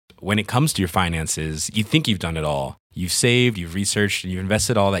When it comes to your finances, you think you've done it all. You've saved, you've researched, and you've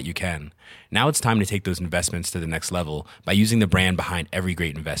invested all that you can. Now it's time to take those investments to the next level by using the brand behind every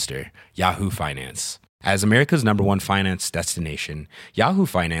great investor, Yahoo Finance. As America's #1 finance destination, Yahoo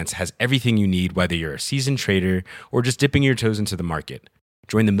Finance has everything you need, whether you're a seasoned trader or just dipping your toes into the market.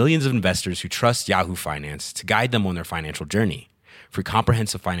 Join the millions of investors who trust Yahoo Finance to guide them on their financial journey. For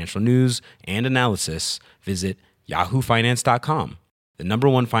comprehensive financial news and analysis, visit yahoofinance.com, the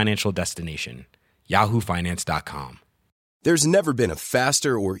 #1 financial destination, yahoofinance.com. There's never been a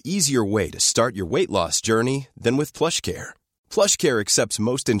faster or easier way to start your weight loss journey than with PlushCare. PlushCare accepts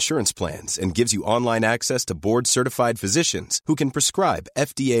most insurance plans and gives you online access to board-certified physicians who can prescribe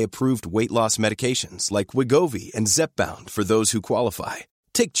FDA-approved weight loss medications like Wegovy and Zepbound for those who qualify.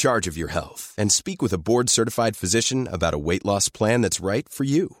 Take charge of your health and speak with a board-certified physician about a weight loss plan that's right for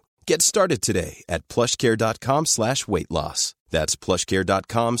you. Get started today at plushcare.com/weight loss. That's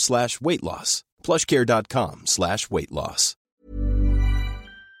plushcare.com/weight loss. plushcare.com/weight loss.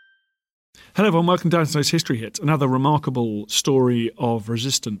 Hello everyone, welcome to Downside's History Hit, another remarkable story of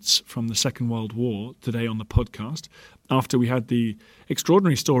resistance from the Second World War today on the podcast. After we had the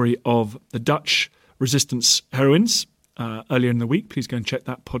extraordinary story of the Dutch resistance heroines earlier in the week, please go and check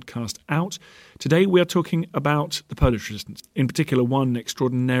that podcast out. Today we are talking about the Polish resistance, in particular one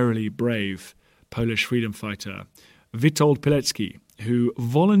extraordinarily brave Polish freedom fighter, Witold Pilecki, who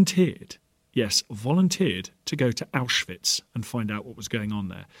volunteered to go to Auschwitz and find out what was going on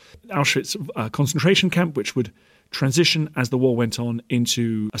there. Auschwitz, a concentration camp which would transition as the war went on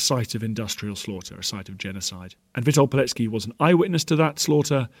into a site of industrial slaughter, a site of genocide. And Witold Pilecki was an eyewitness to that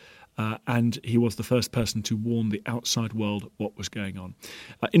slaughter, and he was the first person to warn the outside world what was going on.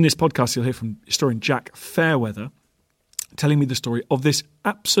 In this podcast, you'll hear from historian Jack Fairweather telling me the story of this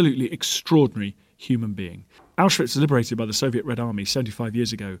absolutely extraordinary human being. Auschwitz was liberated by the Soviet Red Army 75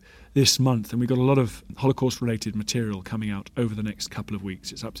 years ago this month, and we've got a lot of Holocaust-related material coming out over the next couple of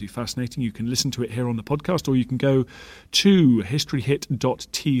weeks. It's absolutely fascinating. You can listen to it here on the podcast, or you can go to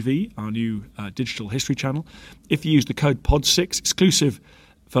historyhit.tv, our new digital history channel. If you use the code POD6, exclusive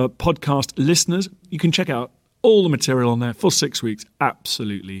for podcast listeners, you can check out all the material on there for 6 weeks,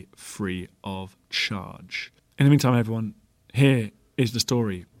 absolutely free of charge. In the meantime, everyone, here is the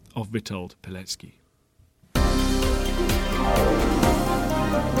story of Witold Pilecki.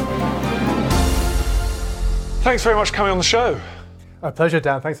 Thanks very much for coming on the show. A pleasure,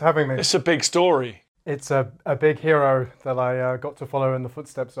 Dan. Thanks for having me. It's a big story. It's a big hero that I got to follow in the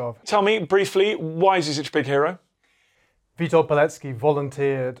footsteps of. Tell me briefly, why is he such a big hero? Witold Pilecki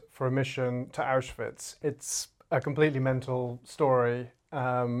volunteered for a mission to Auschwitz. It's a completely mental story.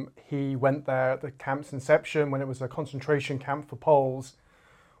 He went there at the camp's inception when it was a concentration camp for Poles.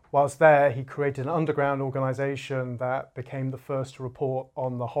 Whilst there, he created an underground organisation that became the first to report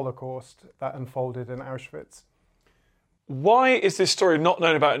on the Holocaust that unfolded in Auschwitz. Why is this story not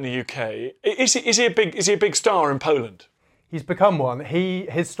known about in the UK? Is he a big star in Poland? He's become one.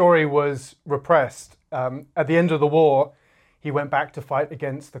 His story was repressed. At the end of the war, he went back to fight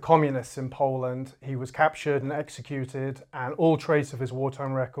against the communists in Poland. He was captured and executed, and all trace of his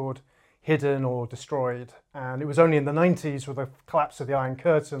wartime record hidden or destroyed. And it was only in the 90s, with the collapse of the Iron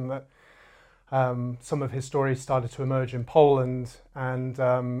Curtain, that some of his stories started to emerge in Poland,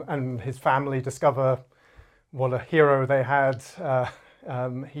 and his family discover what a hero they had.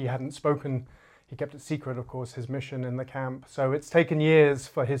 He hadn't spoken. He kept it secret, of course, his mission in the camp. So it's taken years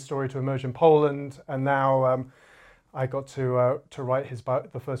for his story to emerge in Poland, and now I got to write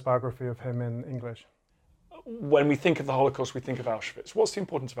the first biography of him in English. When we think of the Holocaust, we think of Auschwitz. What's the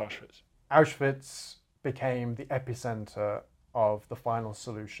importance of Auschwitz? Auschwitz became the epicenter of the final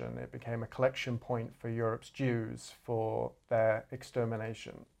solution. It became a collection point for Europe's Jews for their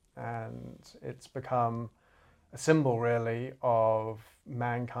extermination. And it's become a symbol, really, of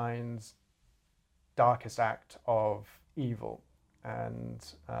mankind's darkest act of evil. And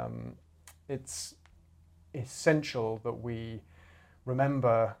it's essential that we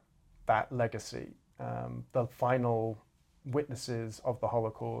remember that legacy. The final witnesses of the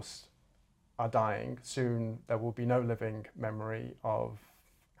Holocaust are dying. Soon there will be no living memory of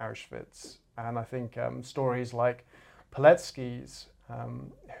Auschwitz. And I think stories like Pilecki's,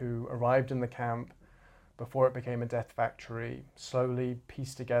 who arrived in the camp before it became a death factory, slowly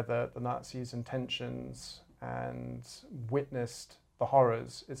pieced together the Nazis' intentions and witnessed the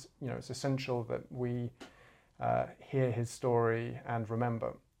horrors. It's essential that we hear his story and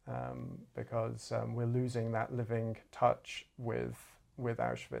remember, because we're losing that living touch with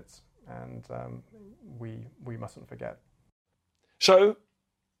Auschwitz, and we mustn't forget. So,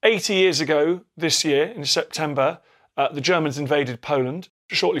 80 years ago this year, in September, the Germans invaded Poland,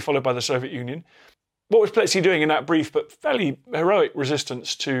 shortly followed by the Soviet Union. What was Pilecki doing in that brief but fairly heroic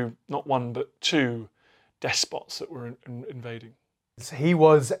resistance to not one but two despots that were invading? He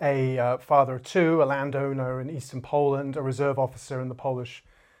was a father of two, a landowner in eastern Poland, a reserve officer in the Polish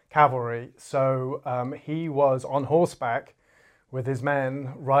cavalry. So he was on horseback with his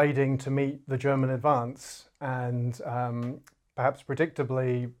men riding to meet the German advance. And perhaps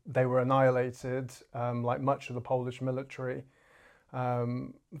predictably, they were annihilated, like much of the Polish military.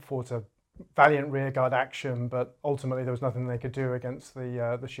 Fought a valiant rearguard action, but ultimately there was nothing they could do against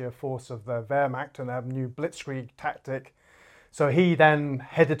the sheer force of the Wehrmacht and their new blitzkrieg tactic. So he then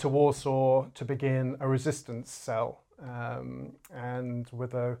headed to Warsaw to begin a resistance cell. And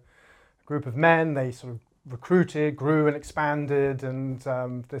with a group of men, they sort of recruited, grew and expanded, and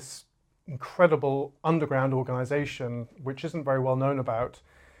this incredible underground organization, which isn't very well known about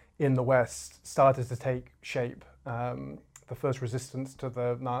in the West, started to take shape. The first resistance to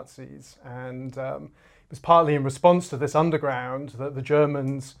the Nazis. And it was partly in response to this underground that the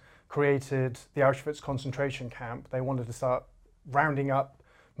Germans created the Auschwitz concentration camp. They wanted to start rounding up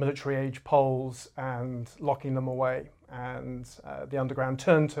military-age Poles and locking them away. And the underground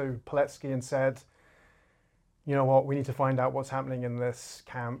turned to Pilecki and said, you know what, we need to find out what's happening in this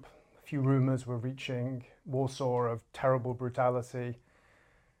camp. A few rumors were reaching Warsaw of terrible brutality.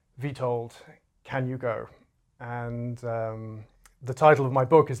 Witold, can you go? And the title of my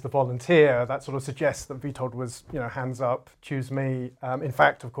book is The Volunteer. That sort of suggests that Witold was, hands up, choose me. In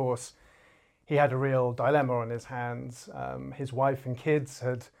fact, of course, he had a real dilemma on his hands. His wife and kids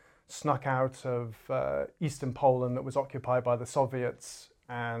had snuck out of eastern Poland that was occupied by the Soviets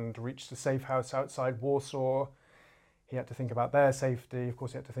and reached a safe house outside Warsaw. He had to think about their safety. Of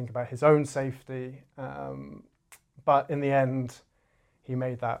course, he had to think about his own safety. But in the end, he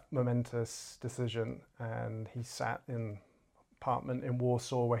made that momentous decision, and he sat in an apartment in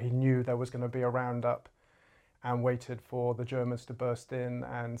Warsaw where he knew there was going to be a roundup, and waited for the Germans to burst in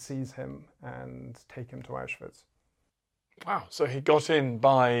and seize him and take him to Auschwitz. Wow, so he got in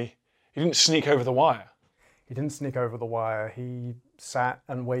he didn't sneak over the wire. He didn't sneak over the wire. He sat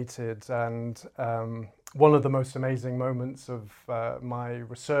and waited, and one of the most amazing moments of my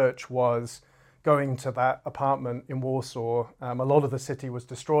research was going to that apartment in Warsaw. A lot of the city was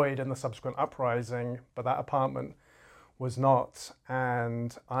destroyed in the subsequent uprising, but that apartment was not.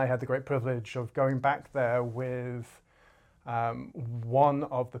 And I had the great privilege of going back there with one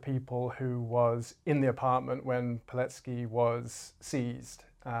of the people who was in the apartment when Pilecki was seized.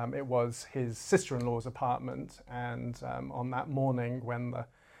 It was his sister-in-law's apartment, and on that morning when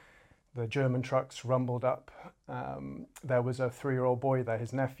the German trucks rumbled up, there was a 3-year-old boy there,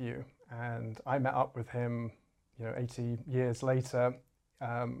 his nephew, and I met up with him, 80 years later,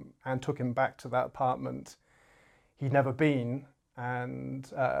 and took him back to that apartment. He'd never been, and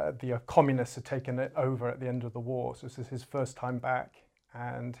the communists had taken it over at the end of the war, so this is his first time back,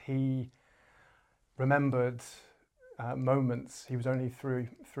 and he remembered moments. He was only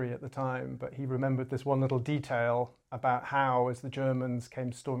three at the time, but he remembered this one little detail about how, as the Germans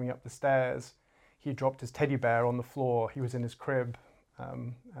came storming up the stairs, he dropped his teddy bear on the floor. He was in his crib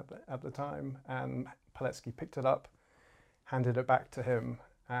at the time, and Pilecki picked it up, handed it back to him,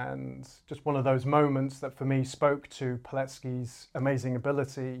 and just one of those moments that for me spoke to Pilecki's amazing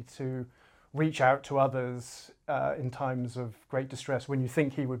ability to reach out to others in times of great distress. When you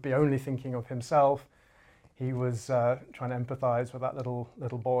think he would be only thinking of himself, he was trying to empathize with that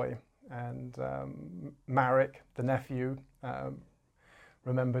little boy. And Marek, the nephew,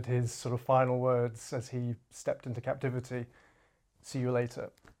 remembered his sort of final words as he stepped into captivity: "See you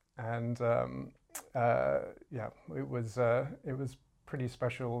later." And it was pretty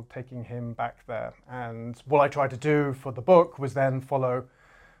special taking him back there. And what I tried to do for the book was then follow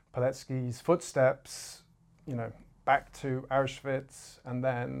Pilecki's footsteps, back to Auschwitz, and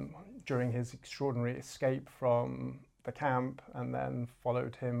then during his extraordinary escape from the camp, and then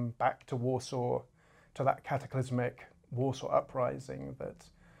followed him back to Warsaw, to that cataclysmic Warsaw uprising that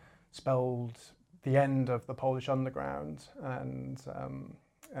spelled the end of the Polish underground and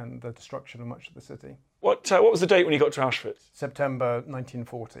the destruction of much of the city. What was the date when you got to Auschwitz? September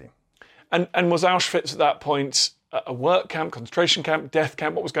 1940. And was Auschwitz at that point a work camp, concentration camp, death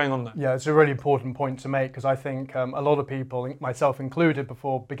camp? What was going on there? Yeah, it's a really important point to make, because I think a lot of people, myself included,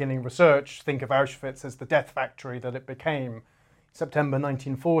 before beginning research, think of Auschwitz as the death factory that it became. September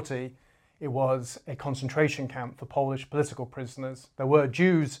 1940, it was a concentration camp for Polish political prisoners. There were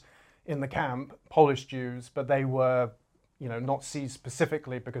Jews in the camp, Polish Jews, but they were not seized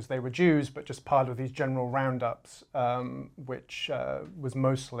specifically because they were Jews, but just part of these general roundups, which was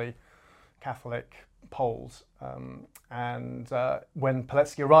mostly Catholic Poles. When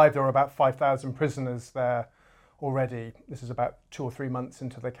Pilecki arrived, there were about 5,000 prisoners there already. This is about 2 or 3 months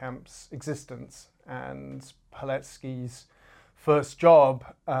into the camp's existence. And Pilecki's first job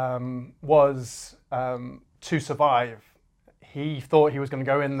was to survive. He thought he was going to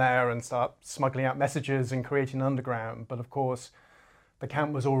go in there and start smuggling out messages and creating an underground. But of course, the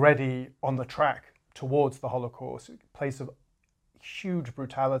camp was already on the track towards the Holocaust, a place of huge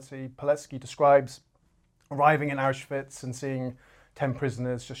brutality. Pilecki describes arriving in Auschwitz and seeing 10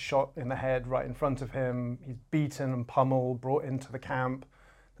 prisoners just shot in the head right in front of him. He's beaten and pummeled, brought into the camp,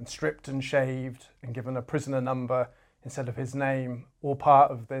 and stripped and shaved and given a prisoner number instead of his name, all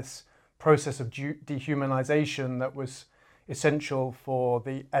part of this process of dehumanization that was essential for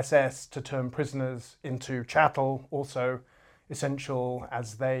the SS to turn prisoners into chattel, also essential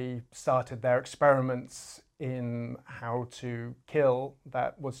as they started their experiments in how to kill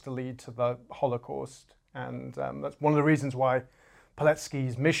that was to lead to the Holocaust. And that's one of the reasons why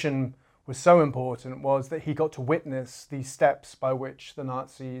Pilecki's mission was so important, was that he got to witness these steps by which the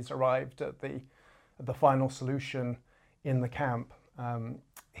Nazis arrived at the final solution in the camp.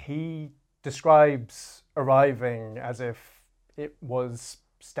 He describes arriving as if it was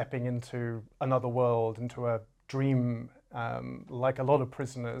stepping into another world, into a dream. Like a lot of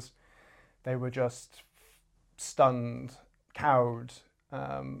prisoners, they were just stunned, cowed,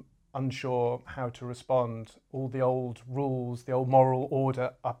 unsure how to respond. All the old rules, the old moral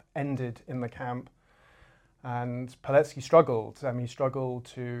order upended in the camp. And Pilecki struggled. He struggled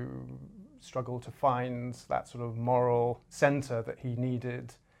to find that sort of moral center that he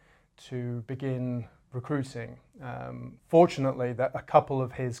needed to begin recruiting. Fortunately, that a couple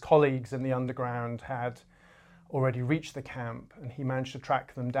of his colleagues in the underground had already reached the camp, and he managed to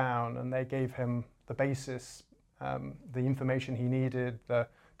track them down, and they gave him the basis, the information he needed, the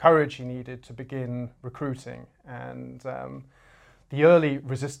courage he needed to begin recruiting. And the early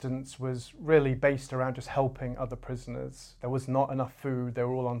resistance was really based around just helping other prisoners. There was not enough food. They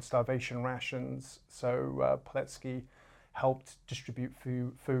were all on starvation rations. So Pilecki helped distribute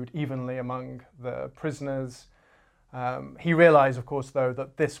food evenly among the prisoners. He realized, of course, though,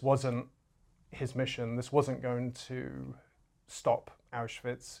 that this wasn't his mission. This wasn't going to stop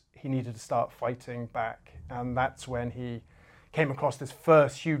Auschwitz. He needed to start fighting back. And that's when he came across this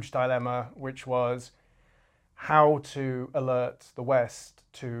first huge dilemma, which was how to alert the West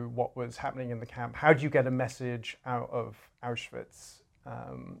to what was happening in the camp. How do you get a message out of Auschwitz?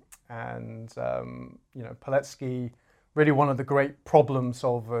 Pilecki, really one of the great problem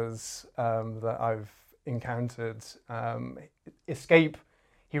solvers that I've encountered. Escape,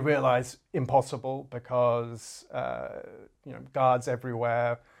 he realized, impossible, because guards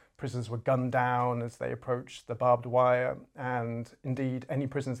everywhere, prisoners were gunned down as they approached the barbed wire, and indeed any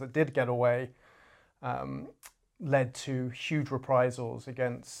prisoners that did get away led to huge reprisals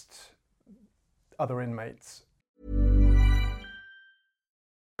against other inmates.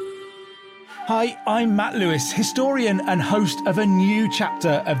 Hi, I'm Matt Lewis, historian and host of a new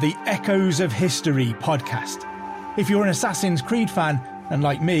chapter of the Echoes of History podcast. If you're an Assassin's Creed fan, and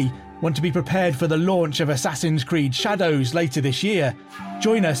like me, want to be prepared for the launch of Assassin's Creed Shadows later this year,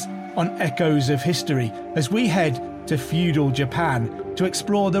 join us on Echoes of History as we head to feudal Japan to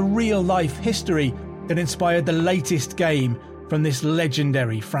explore the real-life history that inspired the latest game from this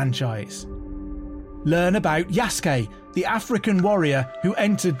legendary franchise. Learn about Yasuke, the African warrior who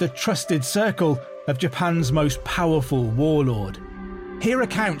entered the trusted circle of Japan's most powerful warlord. Hear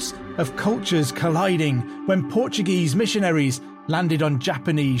accounts of cultures colliding when Portuguese missionaries landed on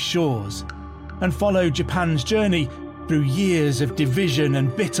Japanese shores, and follow Japan's journey through years of division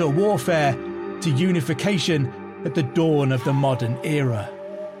and bitter warfare to unification at the dawn of the modern era.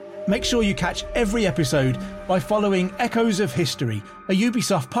 Make sure you catch every episode by following Echoes of History, a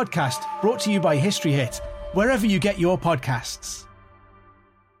Ubisoft podcast brought to you by History Hit, wherever you get your podcasts.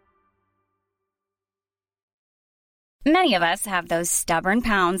 Many of us have those stubborn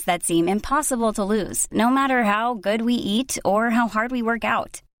pounds that seem impossible to lose, no matter how good we eat or how hard we work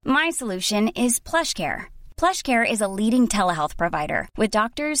out. My solution is PlushCare. PlushCare is a leading telehealth provider with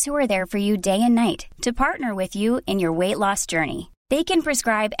doctors who are there for you day and night to partner with you in your weight loss journey. They can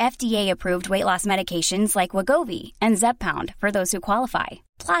prescribe FDA-approved weight loss medications like Wegovy and Zepbound for those who qualify.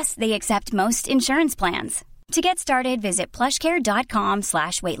 Plus, they accept most insurance plans. To get started, visit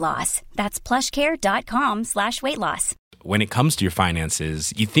plushcare.com/weightloss. That's plushcare.com/weightloss. When it comes to your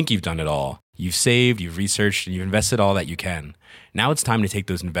finances, you think you've done it all. You've saved, you've researched, and you've invested all that you can. Now it's time to take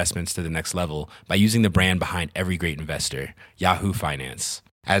those investments to the next level by using the brand behind every great investor, Yahoo Finance.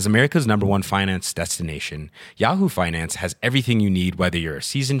 As America's #1 finance destination, Yahoo Finance has everything you need, whether you're a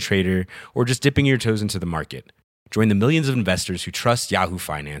seasoned trader or just dipping your toes into the market. Join the millions of investors who trust Yahoo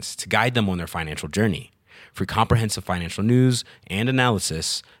Finance to guide them on their financial journey. For comprehensive financial news and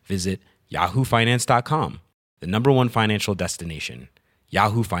analysis, visit yahoofinance.com, the #1 financial destination,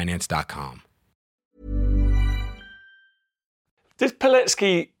 yahoofinance.com. Did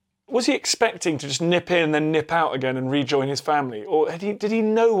Pilecki, was he expecting to just nip in and then nip out again and rejoin his family? Or did he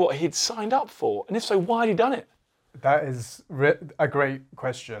know what he'd signed up for? And if so, why had he done it? That is a great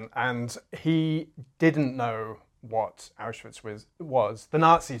question. And he didn't know what Auschwitz was. The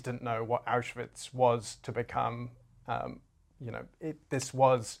Nazis didn't know what Auschwitz was to become.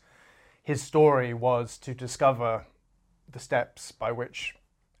 His story was to discover the steps by which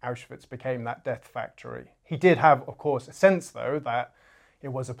Auschwitz became that death factory. He did have, of course, a sense, though, that it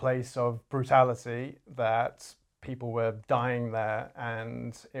was a place of brutality, that people were dying there,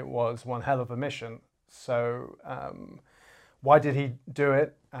 and it was one hell of a mission. So why did he do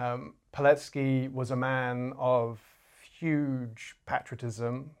it? Pilecki was a man of huge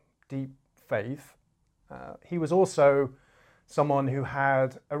patriotism, deep faith. He was also someone who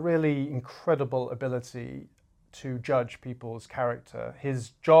had a really incredible ability to judge people's character.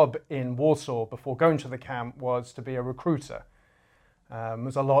 His job in Warsaw before going to the camp was to be a recruiter. There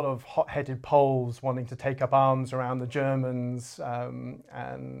was a lot of hot-headed Poles wanting to take up arms around the Germans,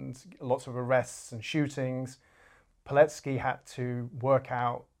 and lots of arrests and shootings. Pilecki had to work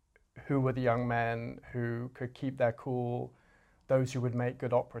out who were the young men who could keep their cool, those who would make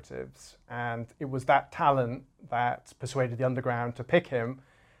good operatives. And it was that talent that persuaded the underground to pick him.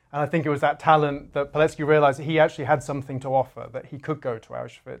 And I think it was that talent that Pilecki realized that he actually had something to offer, that he could go to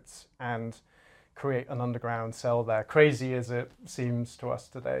Auschwitz and create an underground cell there, crazy as it seems to us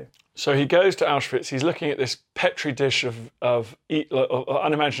today. So he goes to Auschwitz, he's looking at this petri dish of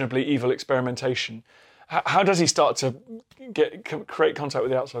unimaginably evil experimentation. How does he start to create contact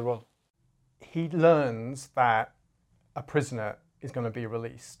with the outside world? He learns that a prisoner is going to be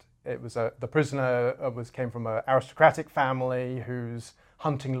released. The prisoner came from an aristocratic family whose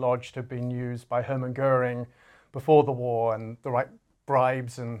hunting lodge had been used by Hermann Goering before the war, and the right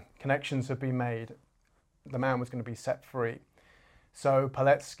bribes and connections had been made. The man was going to be set free. So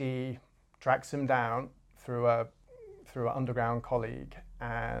Pilecki tracks him down through an underground colleague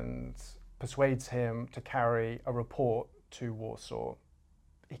and persuades him to carry a report to Warsaw.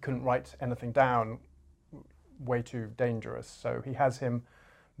 He couldn't write anything down, way too dangerous. So he has him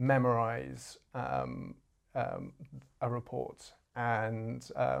memorize a report. And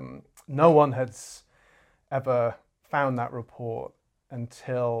no one has ever found that report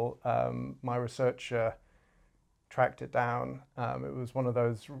until my researcher tracked it down. It was one of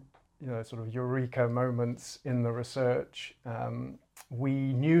those, sort of eureka moments in the research.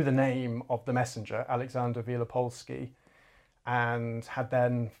 We knew the name of the messenger, Alexander Wielopolski, and had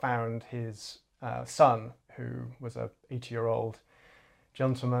then found his son, who was an 80-year-old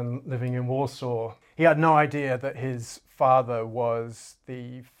gentleman living in Warsaw. He had no idea that his father was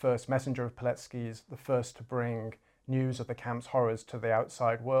the first messenger of Pilecki's, the first to bring news of the camp's horrors to the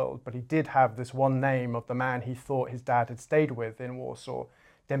outside world. But he did have this one name of the man he thought his dad had stayed with in Warsaw,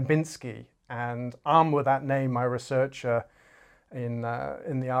 Dębinski. And armed with that name, my researcher in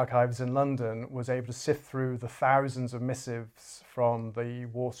the archives in London was able to sift through the thousands of missives from the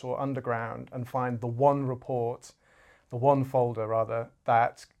Warsaw Underground and find the one folder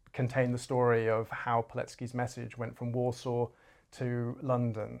that contained the story of how Pilecki's message went from Warsaw to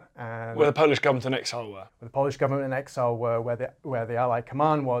London. And where the Polish government in exile were. Where the Polish government in exile were, where the Allied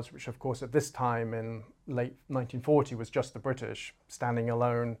command was, which of course at this time in late 1940 was just the British, standing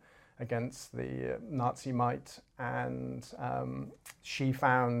alone against the Nazi might. And she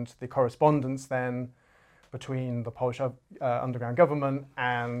found the correspondence then between the Polish underground government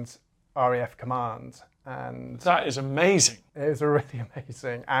and RAF command. And that is amazing. It was really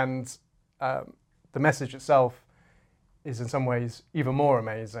amazing. And the message itself is in some ways even more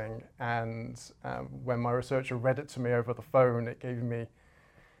amazing. And when my researcher read it to me over the phone, it gave me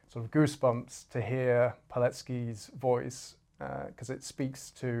sort of goosebumps to hear Pilecki's voice, because it speaks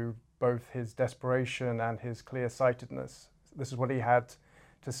to both his desperation and his clear-sightedness. This is what he had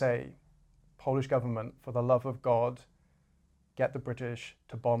to say: Polish government, for the love of God, get the British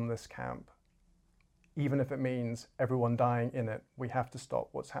to bomb this camp. Even if it means everyone dying in it, we have to stop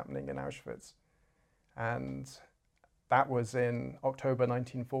what's happening in Auschwitz. And that was in October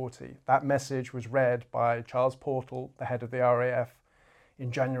 1940. That message was read by Charles Portal, the head of the RAF,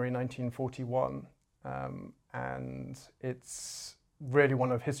 in January 1941. And it's really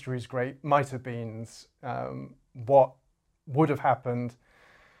one of history's great might-have-beens. What would have happened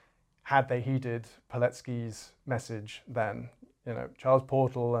had they heeded Pilecki's message then. Charles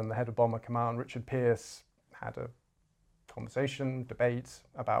Portal and the head of Bomber Command, Richard Pearce, had a conversation, debate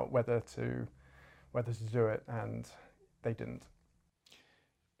about whether to do it, and they didn't.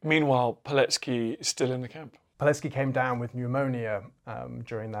 Meanwhile, Pilecki is still in the camp. Pilecki came down with pneumonia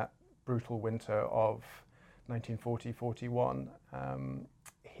during that brutal winter of 1940-41.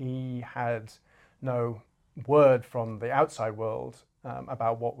 He had no word from the outside world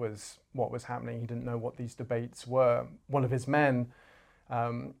about what was happening. He didn't know what these debates were. One of his men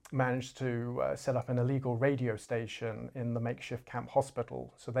managed to set up an illegal radio station in the makeshift camp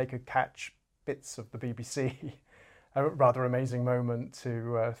hospital so they could catch bits of the BBC. A rather amazing moment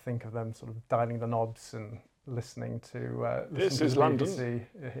to think of them sort of dialing the knobs and listening to this is London.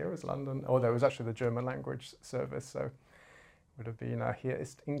 BBC. Here is London. Oh, there was actually the German language service, so it would have been here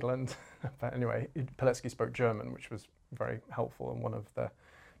is England. But anyway, Pilecki spoke German, which was very helpful and one of the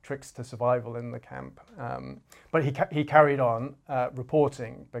tricks to survival in the camp. But he carried on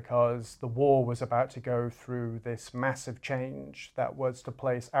reporting because the war was about to go through this massive change that was to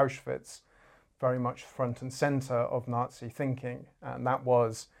place Auschwitz very much front and center of Nazi thinking, and that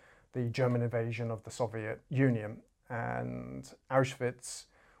was the German invasion of the Soviet Union. And Auschwitz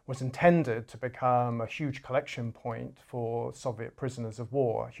was intended to become a huge collection point for Soviet prisoners of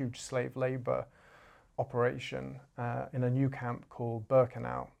war, a huge slave labor operation in a new camp called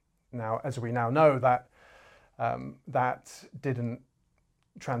Birkenau. Now, as we now know, that didn't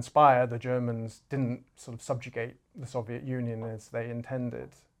transpire. The Germans didn't sort of subjugate the Soviet Union as they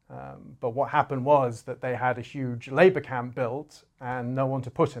intended. But what happened was that they had a huge labor camp built and no one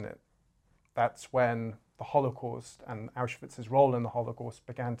to put in it. That's when the Holocaust and Auschwitz's role in the Holocaust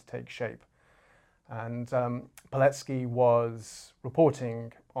began to take shape. And Pilecki was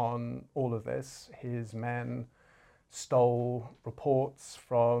reporting on all of this. His men stole reports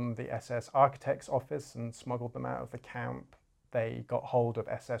from the SS architect's office and smuggled them out of the camp. They got hold of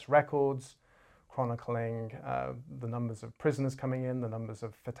SS records chronicling the numbers of prisoners coming in, the numbers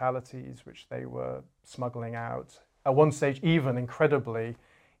of fatalities which they were smuggling out. At one stage, even incredibly,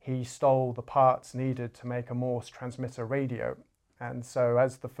 he stole the parts needed to make a Morse transmitter radio. And so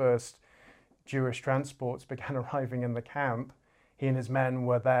as the first Jewish transports began arriving in the camp, he and his men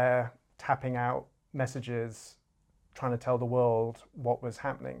were there tapping out messages, trying to tell the world what was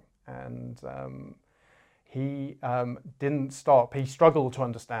happening. And he didn't stop. He struggled to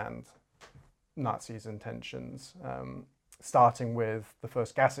understand Nazis' intentions, starting with the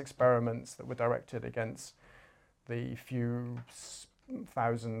first gas experiments that were directed against the few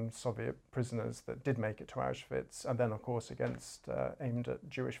thousand Soviet prisoners that did make it to Auschwitz, and then, of course, aimed at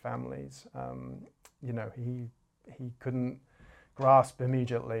Jewish families. He couldn't grasp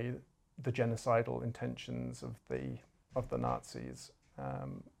immediately the genocidal intentions of the Nazis.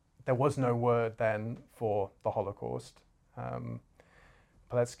 There was no word then for the Holocaust.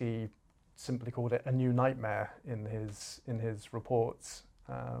 Pilecki simply called it a new nightmare in his reports.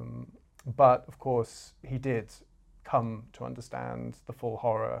 But of course, he did come to understand the full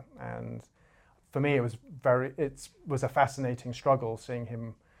horror, and for me, it was a fascinating struggle seeing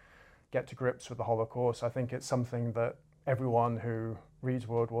him get to grips with the Holocaust. I think it's something that everyone who reads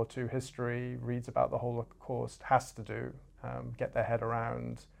World War II history, reads about the Holocaust, has to do, get their head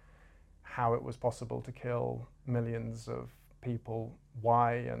around how it was possible to kill millions of people,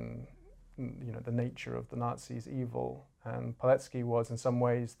 why, and the nature of the Nazis' evil. And Pilecki was in some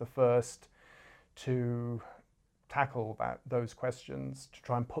ways the first to tackle those questions, to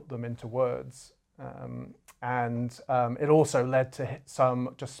try and put them into words. It also led to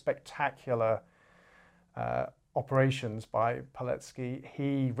some just spectacular operations by Pilecki.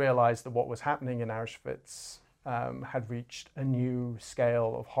 He realized that what was happening in Auschwitz had reached a new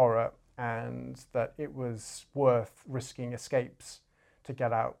scale of horror, and that it was worth risking escapes to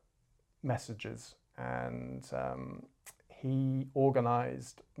get out messages. And he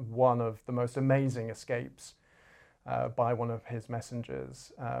organized one of the most amazing escapes by one of his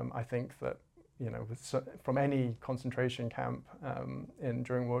messengers. I think that, from any concentration camp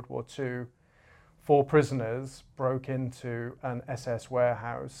during World War II, 4 prisoners broke into an SS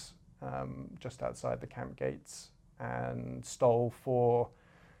warehouse just outside the camp gates and stole 4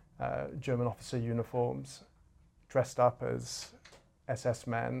 German officer uniforms, dressed up as SS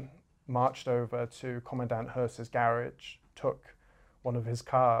men, marched over to Commandant Hearst's garage, took one of his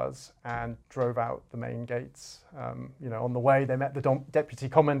cars and drove out the main gates. On the way, they met the deputy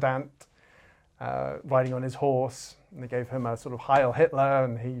commandant riding on his horse, and they gave him a sort of Heil Hitler,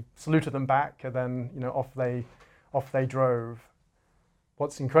 and he saluted them back, and then off they drove.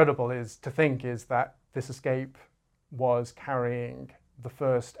 What's incredible is that this escape was carrying the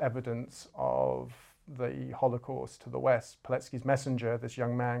first evidence of the Holocaust to the West. Pilecki's messenger, this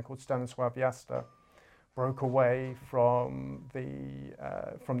young man called Stanisław Jasta, broke away from the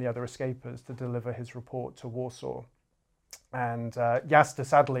other escapers to deliver his report to Warsaw. And Jasta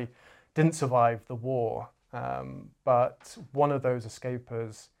sadly didn't survive the war, but one of those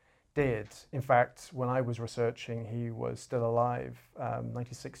escapers did. In fact, when I was researching, he was still alive,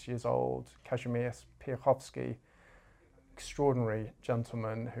 96 years old, Kazimierz Piechowski, extraordinary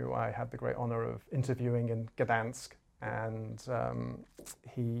gentleman who I had the great honor of interviewing in Gdansk. And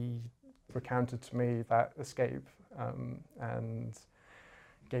he recounted to me that escape and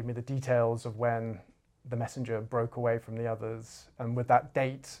gave me the details of when the messenger broke away from the others. And with that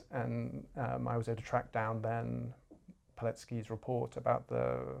date, and I was able to track down then Pilecki's report about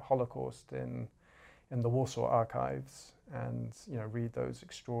the Holocaust in the Warsaw archives, and read that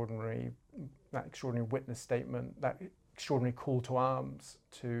extraordinary witness statement, that extraordinary call to arms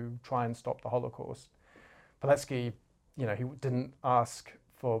to try and stop the Holocaust. Pilecki, he didn't ask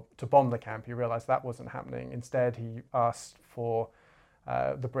to bomb the camp. He realized that wasn't happening. Instead, he asked for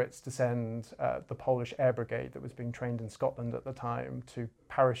the Brits to send the Polish air brigade that was being trained in Scotland at the time to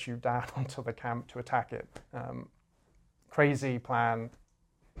parachute down onto the camp to attack it. Crazy plan.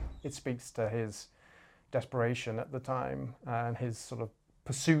 It speaks to his desperation at the time and his sort of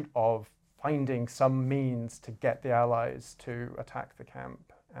pursuit of finding some means to get the Allies to attack the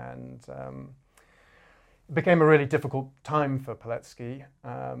camp. And it became a really difficult time for Pilecki.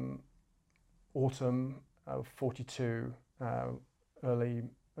 Autumn of 42, early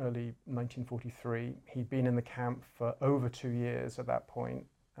 1943. He'd been in the camp for over 2 years at that point,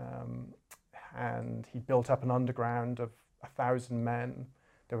 and he built up an underground of 1,000 men.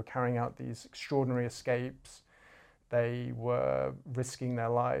 They were carrying out these extraordinary escapes. They were risking their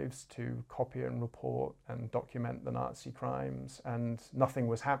lives to copy and report and document the Nazi crimes, and nothing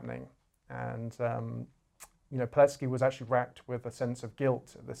was happening. And Pilecki was actually racked with a sense of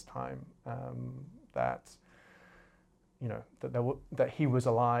guilt at this time, that he was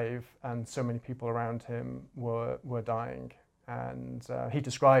alive and so many people around him were dying. And he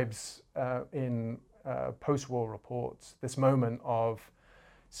describes in post-war reports this moment of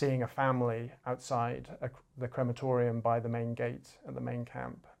seeing a family outside the crematorium by the main gate at the main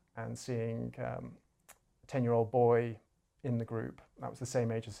camp, and seeing a 10-year-old boy in the group. That was the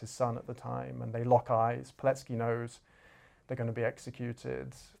same age as his son at the time, and they lock eyes. Pilecki knows they're going to be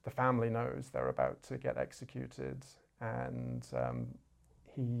executed. The family knows they're about to get executed, and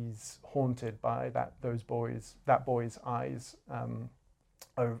he's haunted by that boy's eyes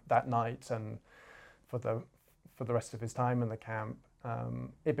that night, and for the rest of his time in the camp.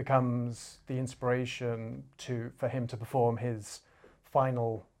 It becomes the inspiration for him to perform his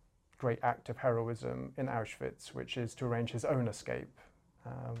final great act of heroism in Auschwitz, which is to arrange his own escape.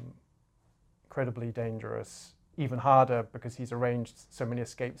 Incredibly dangerous, even harder because he's arranged so many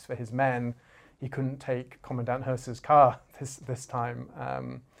escapes for his men. He couldn't take Commandant Hearst's car this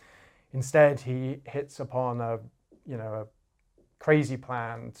time. Instead, he hits upon a crazy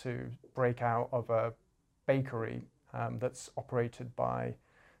plan to break out of a bakery that's operated by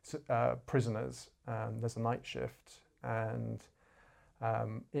prisoners. There's a night shift, and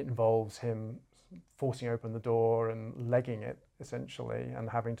it involves him forcing open the door and legging it, essentially, and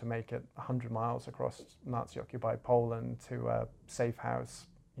having to make it 100 miles across Nazi-occupied Poland to a safe house,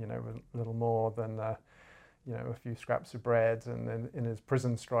 with little more than a few scraps of bread and in his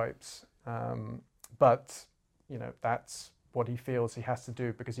prison stripes. But that's what he feels he has to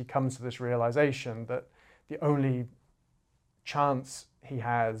do, because he comes to this realization that the only chance he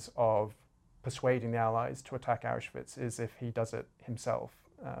has of persuading the Allies to attack Auschwitz is if he does it himself.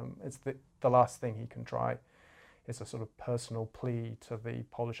 It's the last thing he can try. It's a sort of personal plea to the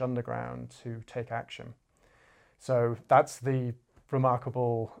Polish underground to take action. So that's the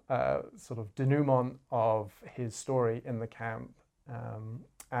remarkable sort of denouement of his story in the camp.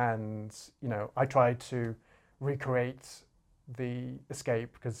 And I tried to recreate the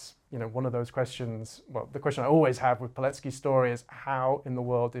escape, because one of those questions, the question I always have with Pilecki's story is, how in the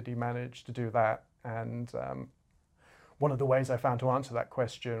world did he manage to do that? And one of the ways I found to answer that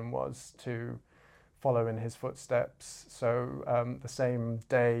question was to follow in his footsteps. So the same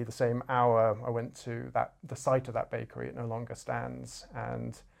day, the same hour, I went to the site of that bakery. It no longer stands,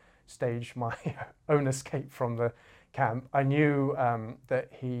 and staged my own escape from the camp. I knew that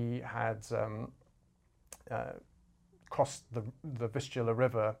he had crossed the Vistula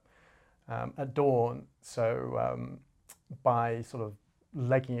River at dawn, so by sort of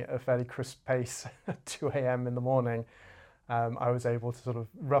legging it at a fairly crisp pace at 2 a.m. in the morning, I was able to sort of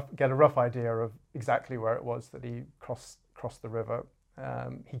get a rough idea of exactly where it was that he crossed the river.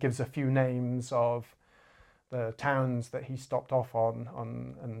 He gives a few names of the towns that he stopped off on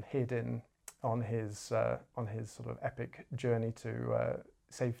and hid in on his sort of epic journey to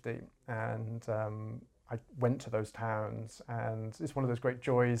safety. And I went to those towns, and it's one of those great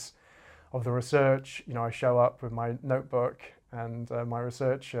joys of the research. You know, I show up with my notebook and my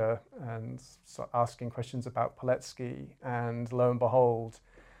researcher and start asking questions about Pilecki, and lo and behold,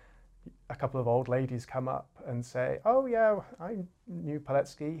 a couple of old ladies come up and say, "Oh yeah, I knew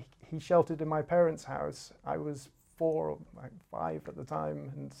Pilecki. He sheltered in my parents' house. I was 4 or 5 at the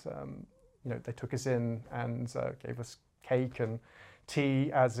time, and you know, they took us in and gave us cake and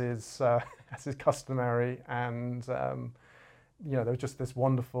tea as is customary, and you know, there was just this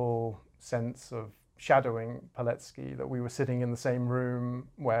wonderful sense of shadowing Pilecki, that we were sitting in the same room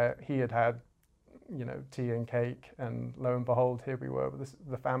where he had had, you know, tea and cake, and lo and behold, here we were with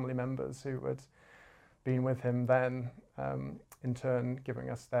the family members who had been with him then, in turn giving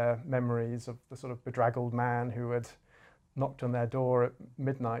us their memories of the sort of bedraggled man who had knocked on their door at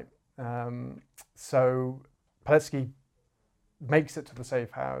midnight. So Pilecki makes it to the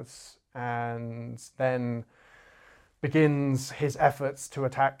safe house and then begins his efforts to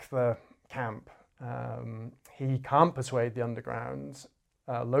attack the camp. He can't persuade the underground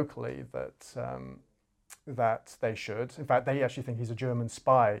locally that they should. In fact, they actually think he's a German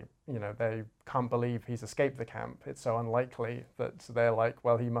spy. You know, they can't believe he's escaped the camp. It's so unlikely that they're like,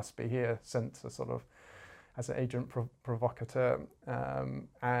 well, he must be here, sent to sort of as an agent provocateur.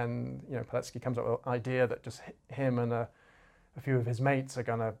 And you know, Pilecki comes up with an idea that just him and a few of his mates are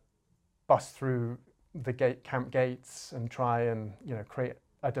going to bust through the camp gates and try and, you know, create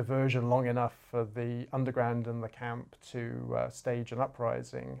a diversion long enough for the underground and the camp to stage an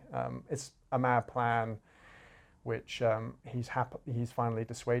uprising. It's a mad plan, which he's finally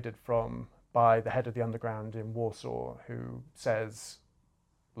dissuaded from by the head of the underground in Warsaw, who says,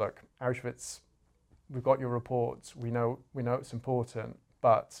 "Look, Auschwitz, we've got your reports. We know it's important,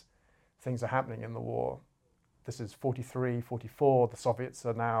 but things are happening in the war. This is 43, 44. The Soviets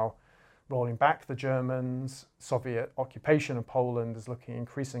are now rolling back the Germans. Soviet occupation of Poland is looking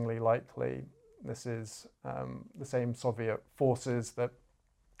increasingly likely. This is the same Soviet forces that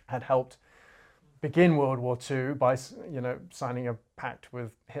had helped begin World War II by, you know, signing a pact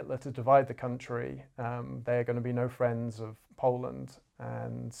with Hitler to divide the country. They're going to be no friends of Poland,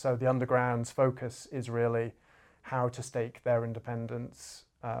 and so the underground's focus is really how to stake their independence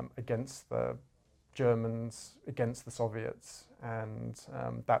against the Germans, against the Soviets, and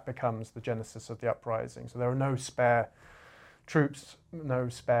that becomes the genesis of the uprising. So there are no spare troops, no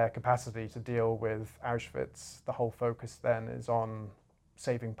spare capacity to deal with Auschwitz. The whole focus then is on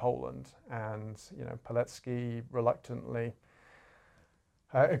saving Poland, and you know, Pilecki reluctantly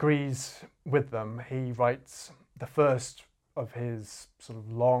agrees with them. He writes the first of his sort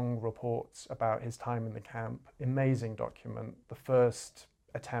of long reports about his time in the camp. Amazing document, the first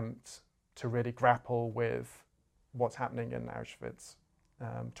attempt to really grapple with what's happening in Auschwitz,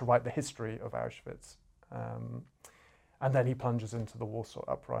 to write the history of Auschwitz. And then he plunges into the Warsaw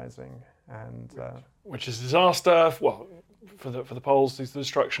Uprising, and which is a disaster. Well, for the Poles, it's the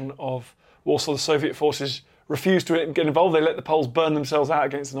destruction of Warsaw. The Soviet forces refuse to get involved. They let the Poles burn themselves out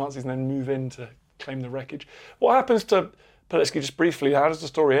against the Nazis and then move in to claim the wreckage. What happens to Pilecki, just briefly? How does the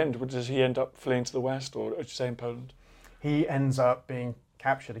story end? Does he end up fleeing to the west, or, as you say, in Poland? He ends up being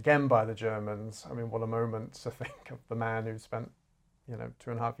captured again by the Germans. I mean, what a moment to think of the man who spent, you know,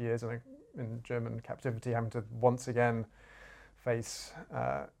 2.5 years in German captivity, having to once again face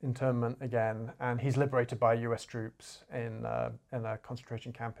internment again, and he's liberated by US troops in a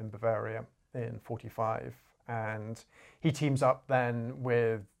concentration camp in Bavaria in 1945, and he teams up then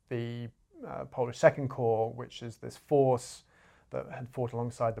with the Polish Second Corps, which is this force that had fought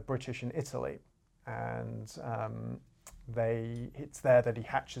alongside the British in Italy, and it's there that he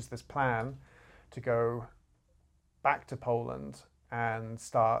hatches this plan to go back to Poland and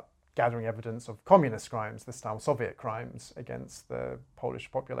start gathering evidence of communist crimes, this time Soviet crimes against the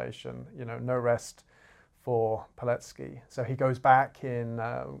Polish population. You know, no rest for Pilecki. So he goes back in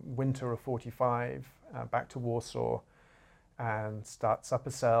winter of 1945, back to Warsaw, and starts up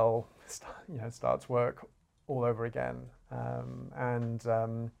a cell, starts work all over again.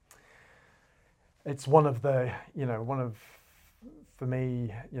 It's one of the, for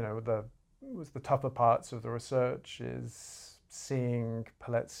me, was the tougher parts of the research is seeing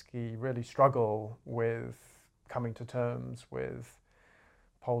Pilecki really struggle with coming to terms with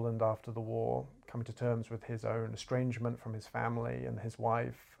Poland after the war, coming to terms with his own estrangement from his family and his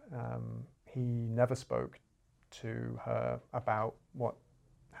wife. He never spoke to her about what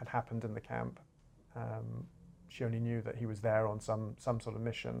had happened in the camp. She only knew that he was there on some sort of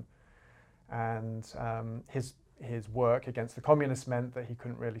mission. And his work against the communists meant that he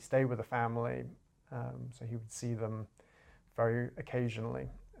couldn't really stay with the family, so he would see them very occasionally.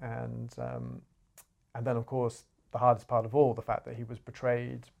 And then, of course, the hardest part of all, the fact that he was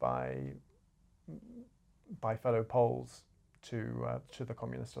betrayed by fellow Poles to the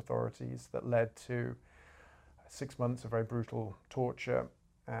communist authorities, that led to 6 months of very brutal torture,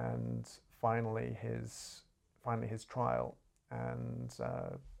 and finally his trial and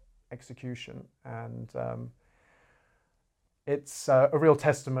execution. And it's a real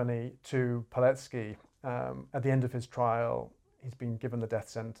testimony to Pilecki. At the end of his trial, he's been given the death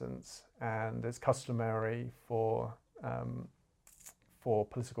sentence, and it's customary for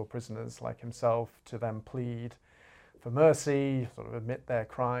political prisoners like himself to then plead for mercy, sort of admit their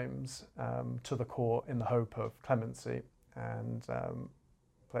crimes to the court in the hope of clemency. And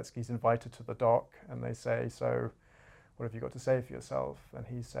Pilecki's invited to the dock, and they say, "So, what have you got to say for yourself?" And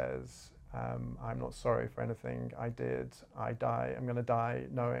he says, "I'm not sorry for anything I did. I'm going to die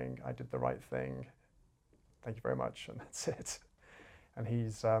knowing I did the right thing. Thank you very much." And that's it. And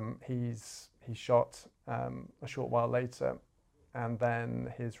he's shot a short while later, and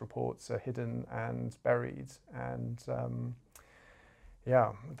then his reports are hidden and buried. And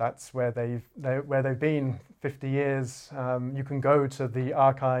that's where they've been 50 years. You can go to the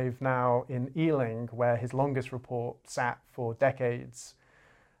archive now in Ealing, where his longest report sat for decades.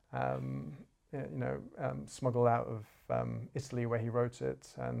 Smuggled out of Italy, where he wrote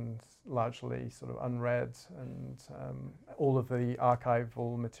it, and largely sort of unread. And all of the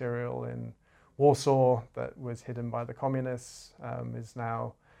archival material in Warsaw that was hidden by the communists is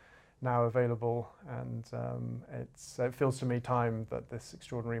now available. And it feels to me time that this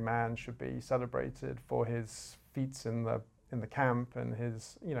extraordinary man should be celebrated for his feats in the camp, and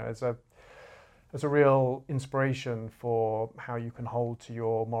his, as a real inspiration for how you can hold to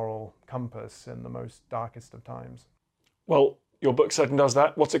your moral compass in the most darkest of times. Well, your book certainly does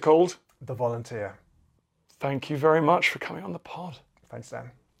that. What's it called? The Volunteer. Thank you very much for coming on the pod. Thanks,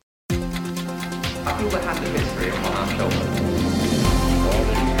 Dan. I feel the hand of history on our shoulders. All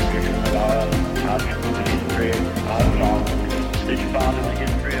the information about us, the history, our songs, this part of the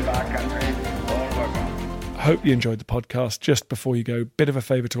history of our country, all work on. I hope you enjoyed the podcast. Just before you go, bit of a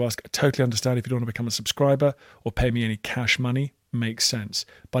favour to ask. I totally understand if you don't want to become a subscriber or pay me any cash money. Makes sense.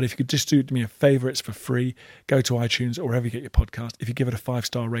 But if you could just do me a favour, it's for free. Go to iTunes or wherever you get your podcast. If you give it a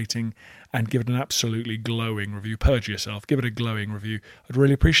 5-star rating and give it an absolutely glowing review, purge yourself, give it a glowing review. I'd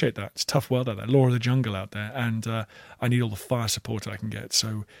really appreciate that. It's a tough world out there, law of the jungle out there, and I need all the fire support I can get.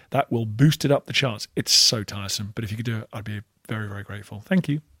 So that will boost it up the charts. It's so tiresome. But if you could do it, I'd be very, very grateful. Thank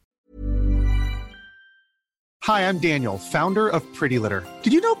you. Hi, I'm Daniel, founder of Pretty Litter.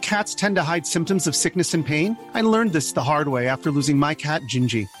 Did you know cats tend to hide symptoms of sickness and pain? I learned this the hard way after losing my cat,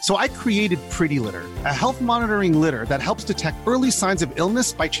 Gingy. So I created Pretty Litter, a health monitoring litter that helps detect early signs of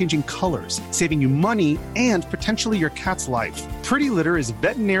illness by changing colors, saving you money and potentially your cat's life. Pretty Litter is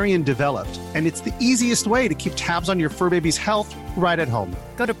veterinarian developed, and it's the easiest way to keep tabs on your fur baby's health right at home.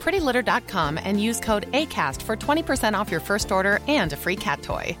 Go to prettylitter.com and use code ACAST for 20% off your first order and a free cat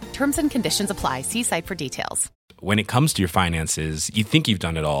toy. Terms and conditions apply. See site for details. When it comes to your finances, you think you've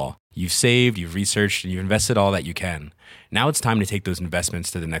done it all. You've saved, you've researched, and you've invested all that you can. Now it's time to take those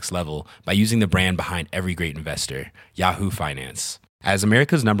investments to the next level by using the brand behind every great investor, Yahoo Finance. As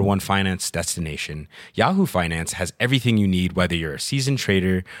America's #1 finance destination, Yahoo Finance has everything you need, whether you're a seasoned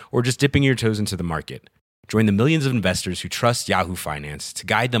trader or just dipping your toes into the market. Join the millions of investors who trust Yahoo Finance to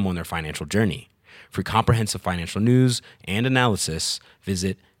guide them on their financial journey. For comprehensive financial news and analysis,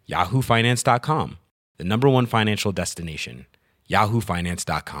 visit yahoofinance.com. The #1 financial destination,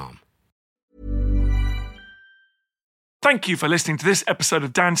 yahoofinance.com. Thank you for listening to this episode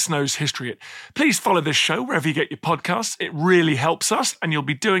of Dan Snow's History Hit. Please follow this show wherever you get your podcasts. It really helps us, and you'll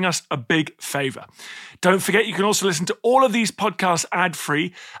be doing us a big favour. Don't forget, you can also listen to all of these podcasts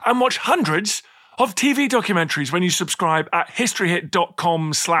ad-free and watch hundreds of TV documentaries when you subscribe at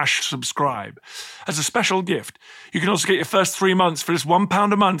historyhit.com/subscribe. As a special gift, you can also get your first 3 months for just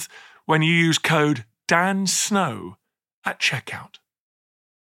 £1 a month when you use code Dan Snow at checkout.